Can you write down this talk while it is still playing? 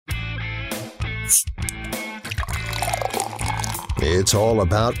It's all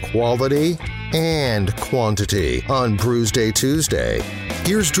about quality and quantity on Brews Day Tuesday.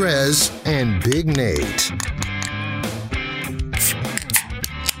 Here's Drez and Big Nate.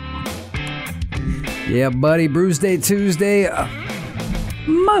 Yeah, buddy, Brews Day Tuesday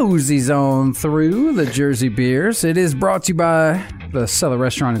moseys on through the Jersey beers. It is brought to you by the Cellar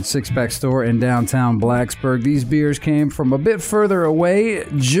Restaurant and Six Pack Store in downtown Blacksburg. These beers came from a bit further away.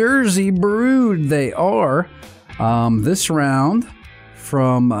 Jersey brewed they are. This round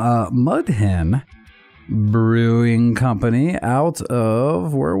from Mud Hen Brewing Company out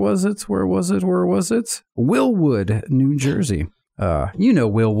of, where was it? Willwood, New Jersey. You know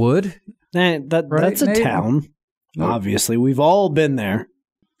Willwood. Right, that's a Nate? town. Obviously, we've all been there.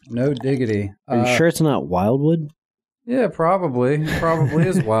 No diggity. Are you sure it's not Wildwood? Yeah, probably. Probably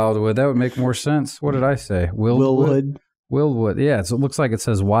is Wildwood. That would make more sense. What did I say? Willwood. Willwood. Yeah, it looks like it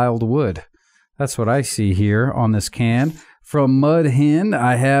says Wildwood. That's what I see here on this can. From Mud Hen,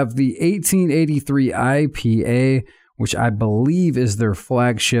 I have the 1883 IPA, which I believe is their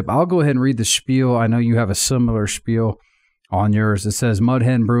flagship. I'll go ahead and read the spiel. I know you have a similar spiel on yours. It says, Mud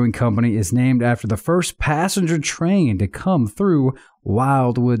Hen Brewing Company is named after the first passenger train to come through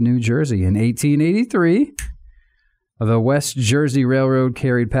Wildwood, New Jersey. In 1883, the West Jersey Railroad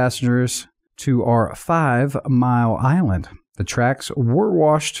carried passengers to our 5-mile island. The tracks were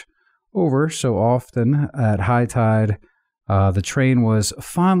washed over so often at high tide. The train was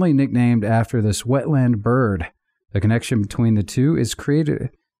fondly nicknamed after this wetland bird. The connection between the two is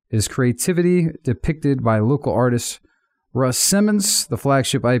creativity depicted by local artists Russ Simmons. The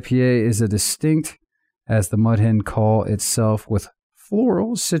flagship IPA is as distinct as the Mud Hen call itself, with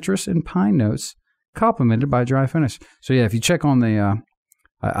floral, citrus, and pine notes, complemented by dry finish. So yeah, if you check on the,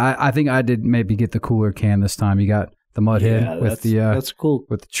 I think I did maybe get the cooler can this time. You got the Mud Hen with that's cool,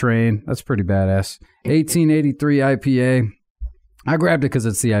 with the train. That's pretty badass. 1883 IPA. I grabbed it because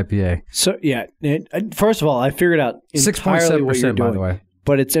it's the IPA. So yeah, first of all, I figured out 6.7%, by the way.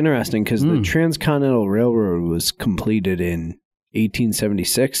 But it's interesting because the Transcontinental Railroad was completed in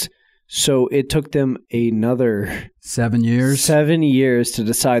 1876. So it took them another 7 years. 7 years to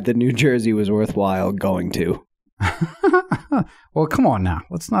decide that New Jersey was worthwhile going to. Well, come on now.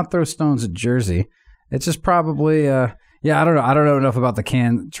 Let's not throw stones at Jersey. It's just probably, I don't know. I don't know enough about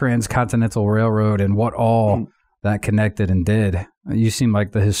the Transcontinental Railroad and what all that connected and did. You seem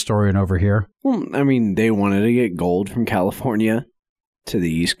like the historian over here. Well, I mean, they wanted to get gold from California to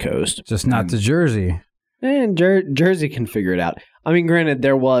the East Coast. Just not to Jersey. And Jersey can figure it out. I mean, granted,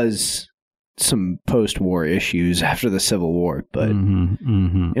 there was some post-war issues after the Civil War, but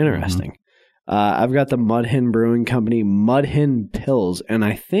interesting. I've got the Mud Hen Brewing Company Mud Hen Pils, and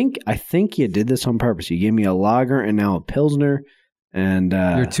I think you did this on purpose. You gave me a lager and now a Pilsner. And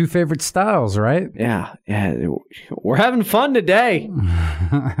your two favorite styles, right? Yeah. We're having fun today.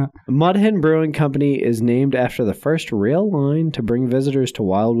 Mud Hen Brewing Company is named after the first rail line to bring visitors to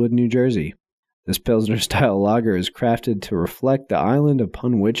Wildwood, New Jersey. This Pilsner-style lager is crafted to reflect the island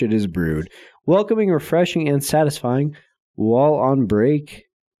upon which it is brewed, welcoming, refreshing, and satisfying while on break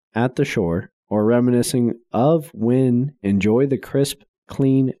at the shore, or reminiscing of when enjoy the crisp,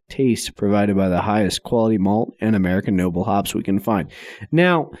 clean taste provided by the highest quality malt and American Noble hops we can find.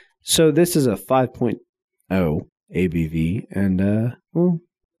 Now, so this is a 5.0 ABV, and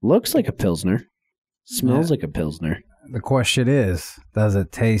looks like a Pilsner. Smells like a Pilsner. The question is, does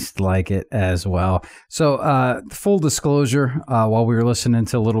it taste like it as well? So, full disclosure, while we were listening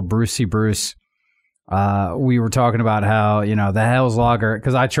to little Brucey Bruce, we were talking about how, the Hell's Lager,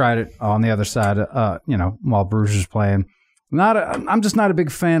 because I tried it on the other side, while Bruce was playing. I'm just not a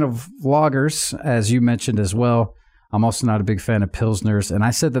big fan of lagers, as you mentioned as well. I'm also not a big fan of Pilsners, and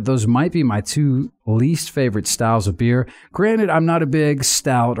I said that those might be my two least favorite styles of beer. Granted, I'm not a big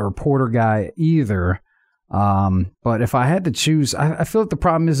stout or porter guy either, but if I had to choose, I feel like the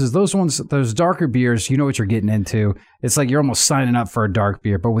problem is those darker beers, you know what you're getting into. It's like you're almost signing up for a dark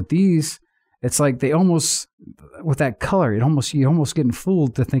beer, but with these, it's like they almost, with that color, you're almost getting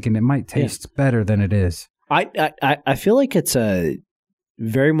fooled to thinking it might taste better than it is. I feel like it's a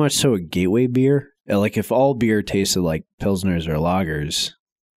very much so a gateway beer. Like if all beer tasted like Pilsners or lagers,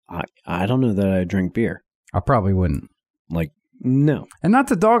 I don't know that I'd drink beer. I probably wouldn't. Like, no. And not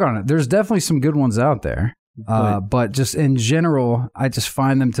to dog on it. There's definitely some good ones out there. But just in general, I just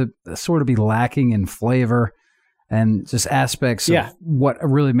find them to sort of be lacking in flavor and just aspects of what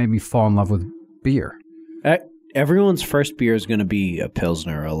really made me fall in love with beer. Everyone's first beer is going to be a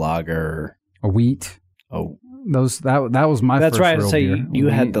Pilsner, a lager. A wheat. Oh, that was my That's first right. real So beer. you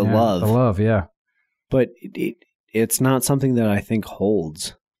had the love. The love, yeah. But it's not something that I think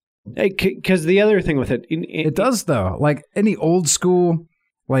holds. Because the other thing with it... It does, though. Like any old school,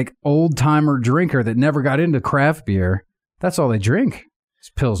 like old-timer drinker that never got into craft beer, that's all they drink. It's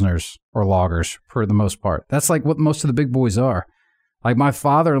Pilsners or lagers for the most part. That's like what most of the big boys are. Like my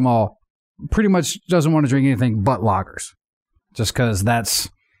father-in-law pretty much doesn't want to drink anything but lagers. Just because that's...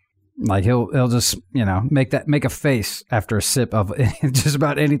 Like he'll just, make a face after a sip of just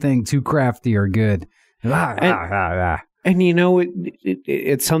about anything too crafty or good. And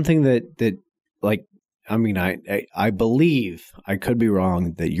it's something that like, I mean, I believe, I could be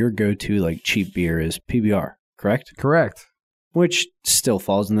wrong, that your go-to like cheap beer is PBR, correct? Correct. Which still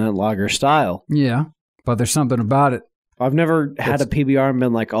falls in that lager style. Yeah, but there's something about it. I've never had a PBR and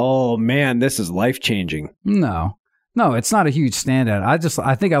been like, oh man, this is life-changing. No, it's not a huge standout.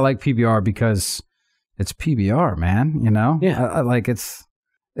 I think I like PBR because it's PBR, man. Yeah. I like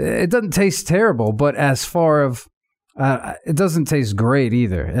it doesn't taste terrible, but as far of it doesn't taste great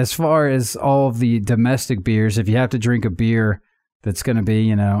either. As far as all of the domestic beers, if you have to drink a beer that's going to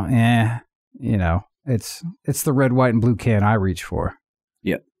be, it's the red, white, and blue can I reach for.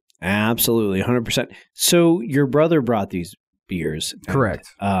 Yep, absolutely, 100%. So your brother brought these beers,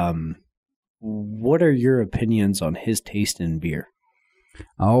 correct? What are your opinions on his taste in beer?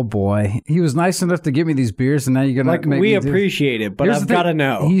 Oh boy, he was nice enough to give me these beers, and now you're gonna make me appreciate it, but I've got to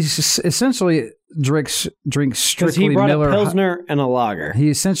know. He's essentially drinks strictly he brought Miller a Pilsner and a lager. He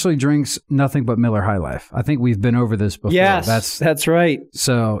essentially drinks nothing but Miller High Life. I think we've been over this before. Yes, that's right.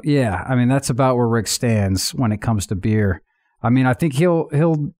 So yeah, I mean that's about where Rick stands when it comes to beer. I mean, I think he'll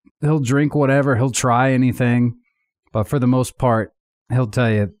drink whatever, he'll try anything, but for the most part, he'll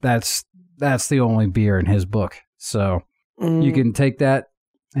tell you that's the only beer in his book. So you can take that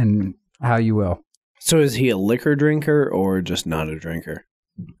and how you will. So is he a liquor drinker or just not a drinker?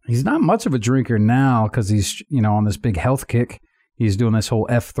 He's not much of a drinker now because he's, on this big health kick. He's doing this whole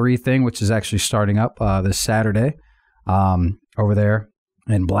F3 thing, which is actually starting up this Saturday over there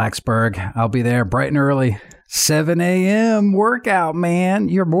in Blacksburg. I'll be there bright and early, 7 a.m. workout, man.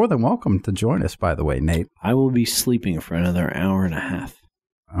 You're more than welcome to join us, by the way, Nate. I will be sleeping for another hour and a half.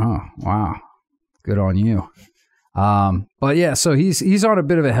 Oh, wow. Good on you. But yeah, so he's on a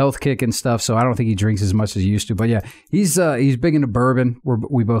bit of a health kick and stuff, so I don't think he drinks as much as he used to. But yeah, he's big into bourbon.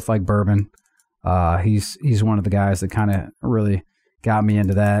 We both like bourbon. He's one of the guys that kind of really got me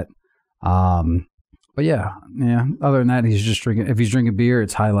into that. But yeah. Other than that, he's just drinking. If he's drinking beer,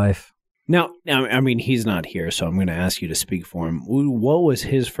 it's High Life. Now, I mean, he's not here, so I'm going to ask you to speak for him. What was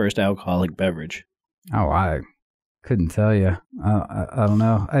his first alcoholic beverage? Oh, I couldn't tell you. I don't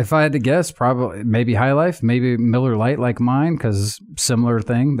know. If I had to guess, probably maybe High Life, maybe Miller Lite like mine, because similar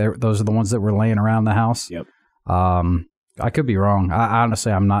thing. Those are the ones that were laying around the house. Yep. I could be wrong. I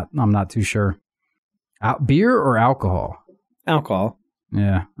honestly, I'm not too sure. Beer or alcohol? Alcohol.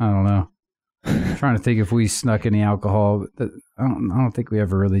 Yeah, I don't know. I'm trying to think if we snuck any alcohol. I don't think we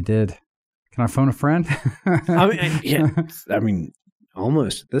ever really did. Can I phone a friend? I mean,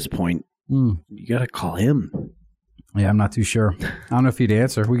 almost at this point, you got to call him. Yeah, I'm not too sure. I don't know if he'd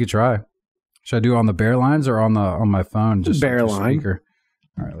answer. We could try. Should I do it on the bear lines or on my phone? Just bear line. Speaker?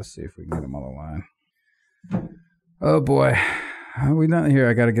 All right, let's see if we can get him on the line. Oh boy, are we done here?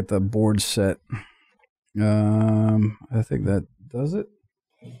 I got to get the board set. I think that does it.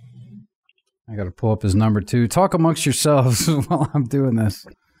 I got to pull up his number too. Talk amongst yourselves while I'm doing this.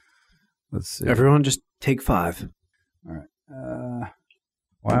 Let's see. Everyone, just take 5. All right.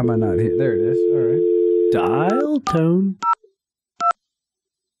 Why am I not here? There it is. All right. Dial tone.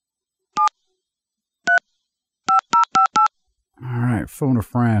 All right, phone a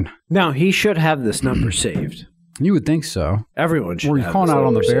friend. Now, he should have this number saved. You would think so. Everyone should. We're calling out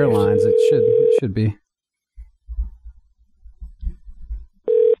on the bear lines. It should be.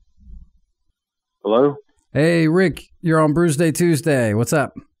 Hello? Hey, Rick, you're on Brews Day Tuesday. What's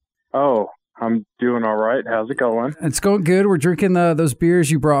up? Oh, I'm doing all right. How's it going? It's going good. We're drinking those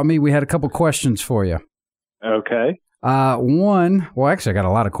beers you brought me. We had a couple questions for you. Okay. One, well, actually, I got a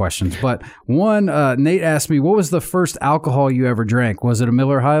lot of questions, but one, Nate asked me, what was the first alcohol you ever drank? Was it a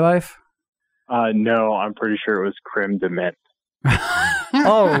Miller High Life? No, I'm pretty sure it was creme de menthe.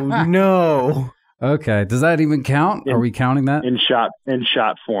 Oh, no. Okay. Does that even count? Are we counting that? In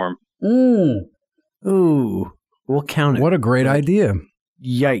shot form. Ooh. We'll count it. What a great idea.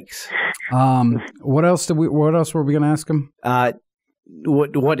 Yikes. What else were we going to ask him?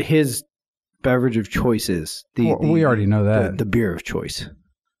 What his beverage of choice is. We already know that. The beer of choice.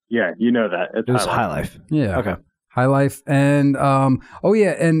 Yeah, you know that. It was High Life. Yeah. Okay. High Life. And,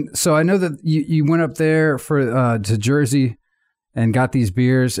 and so I know that you went up there to Jersey and got these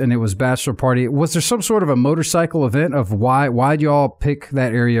beers, and it was bachelor party. Was there some sort of a motorcycle event of why'd y'all pick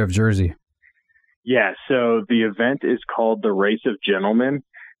that area of Jersey? Yeah, so the event is called the Race of Gentlemen,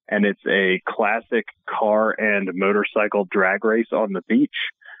 and it's a classic car and motorcycle drag race on the beach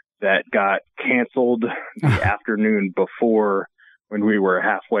that got canceled the afternoon before when we were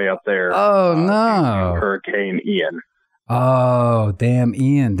halfway up there. Oh, no. Hurricane Ian. Oh, damn,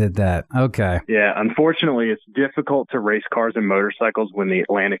 Ian did that. Okay. Yeah, unfortunately, it's difficult to race cars and motorcycles when the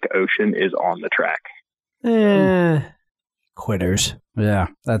Atlantic Ocean is on the track. Quitters. Yeah,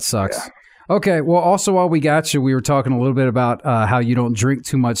 that sucks. Yeah. Okay, well, also while we got you, we were talking a little bit about how you don't drink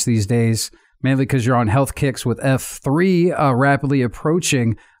too much these days, mainly because you're on health kicks with F3 rapidly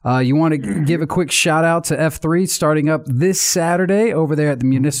approaching. You want to give a quick shout out to F3 starting up this Saturday over there at the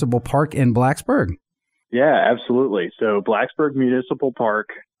Municipal Park in Blacksburg. Yeah, absolutely. So Blacksburg Municipal Park,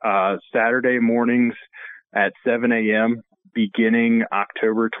 Saturday mornings at 7 a.m., beginning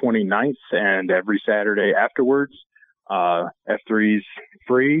October 29th, and every Saturday afterwards. F3's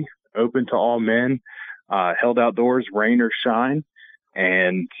free, open to all men, held outdoors, rain or shine,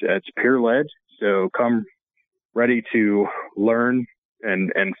 and it's peer-led. So come ready to learn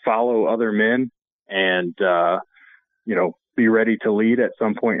and follow other men and, be ready to lead at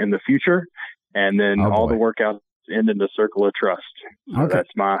some point in the future. And then all the workouts end in the circle of trust. So That's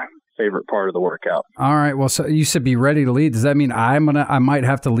my favorite part of the workout. All right. Well, so you said be ready to lead. Does that mean I might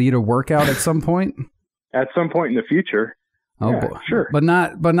have to lead a workout at some point? At some point in the future. Oh, yeah, boy. Sure. But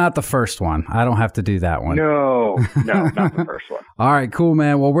not the first one. I don't have to do that one. No, not the first one. All right, cool,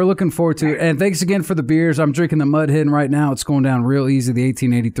 man. Well, we're looking forward to it. And thanks again for the beers. I'm drinking the Mud Hidden right now. It's going down real easy, the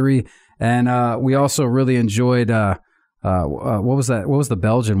 1883. And we also really enjoyed, what was that? What was the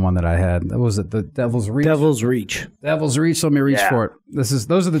Belgian one that I had? Was it the Devil's Reach? Devil's Reach. Devil's Reach. Let me reach for it.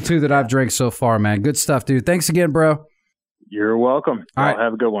 Those are the two that I've drank so far, man. Good stuff, dude. Thanks again, bro. You're welcome. All right.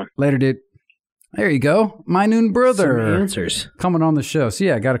 Have a good one. Later, dude. There you go. My noon brother. Some answers. Coming on the show. So,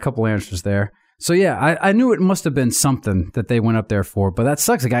 yeah, I got a couple answers there. So, yeah, I knew it must have been something that they went up there for, but that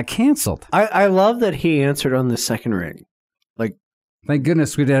sucks. It got canceled. I love that he answered on the second ring. Like, thank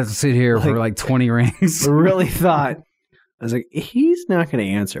goodness we didn't have to sit here for like 20 rings. I really thought, I was like, he's not going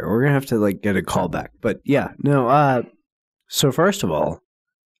to answer. We're going to have to get a call back. But yeah, no. So first of all,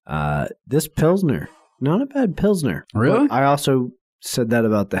 this Pilsner, not a bad Pilsner. Really? But I also said that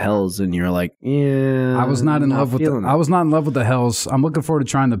about the Hells, and you're like, yeah. I was not in love with I was not in love with the Hells. I'm looking forward to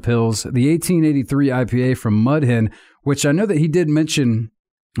trying the Pils. The 1883 IPA from Mud Hen, which I know that he did mention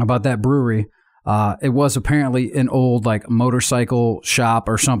about that brewery. It was apparently an old motorcycle shop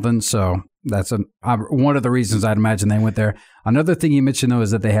or something. So that's one of the reasons I'd imagine they went there. Another thing he mentioned though is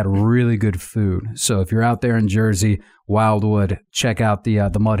that they had really good food. So if you're out there in Jersey, Wildwood, check out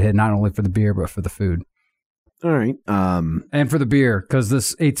the Mud Hen, not only for the beer but for the food. All right. And for the beer, because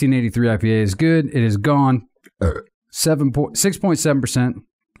this 1883 IPA is good. It is gone. 6.7%.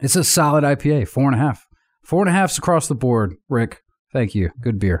 It's a solid IPA. 4.5. 4.5's across the board. Rick, thank you.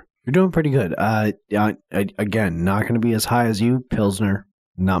 Good beer. You're doing pretty good. Again, not going to be as high as you. Pilsner,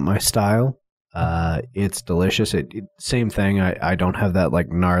 not my style. It's delicious. Same thing. I don't have that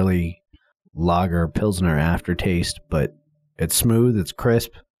gnarly lager Pilsner aftertaste, but it's smooth. It's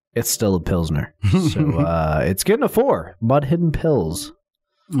crisp. It's still a Pilsner. So it's getting a 4. Mud Hidden Pils.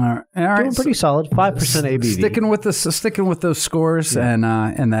 All right. Doing pretty solid. 5% ABV. Sticking with those scores and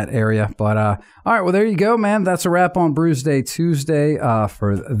in that area. But all right, well there you go, man. That's a wrap on Brews Day Tuesday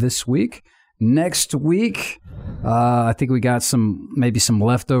for this week. Next week, I think we got maybe some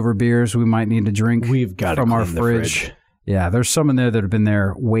leftover beers we might need to drink. We've got from our fridge. Yeah, there's some in there that have been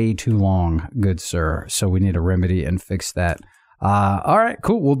there way too long, good sir. So we need to remedy and fix that. All right,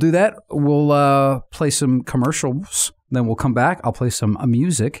 cool. We'll do that. We'll play some commercials. Then we'll come back. I'll play some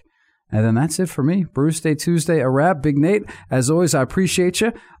music. And then that's it for me. Brews Day Tuesday, a wrap. Big Nate, as always, I appreciate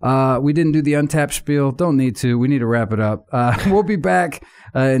you. We didn't do the Untapped spiel. Don't need to. We need to wrap it up. We'll be back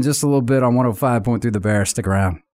in just a little bit on 105.3 The Bear. Stick around.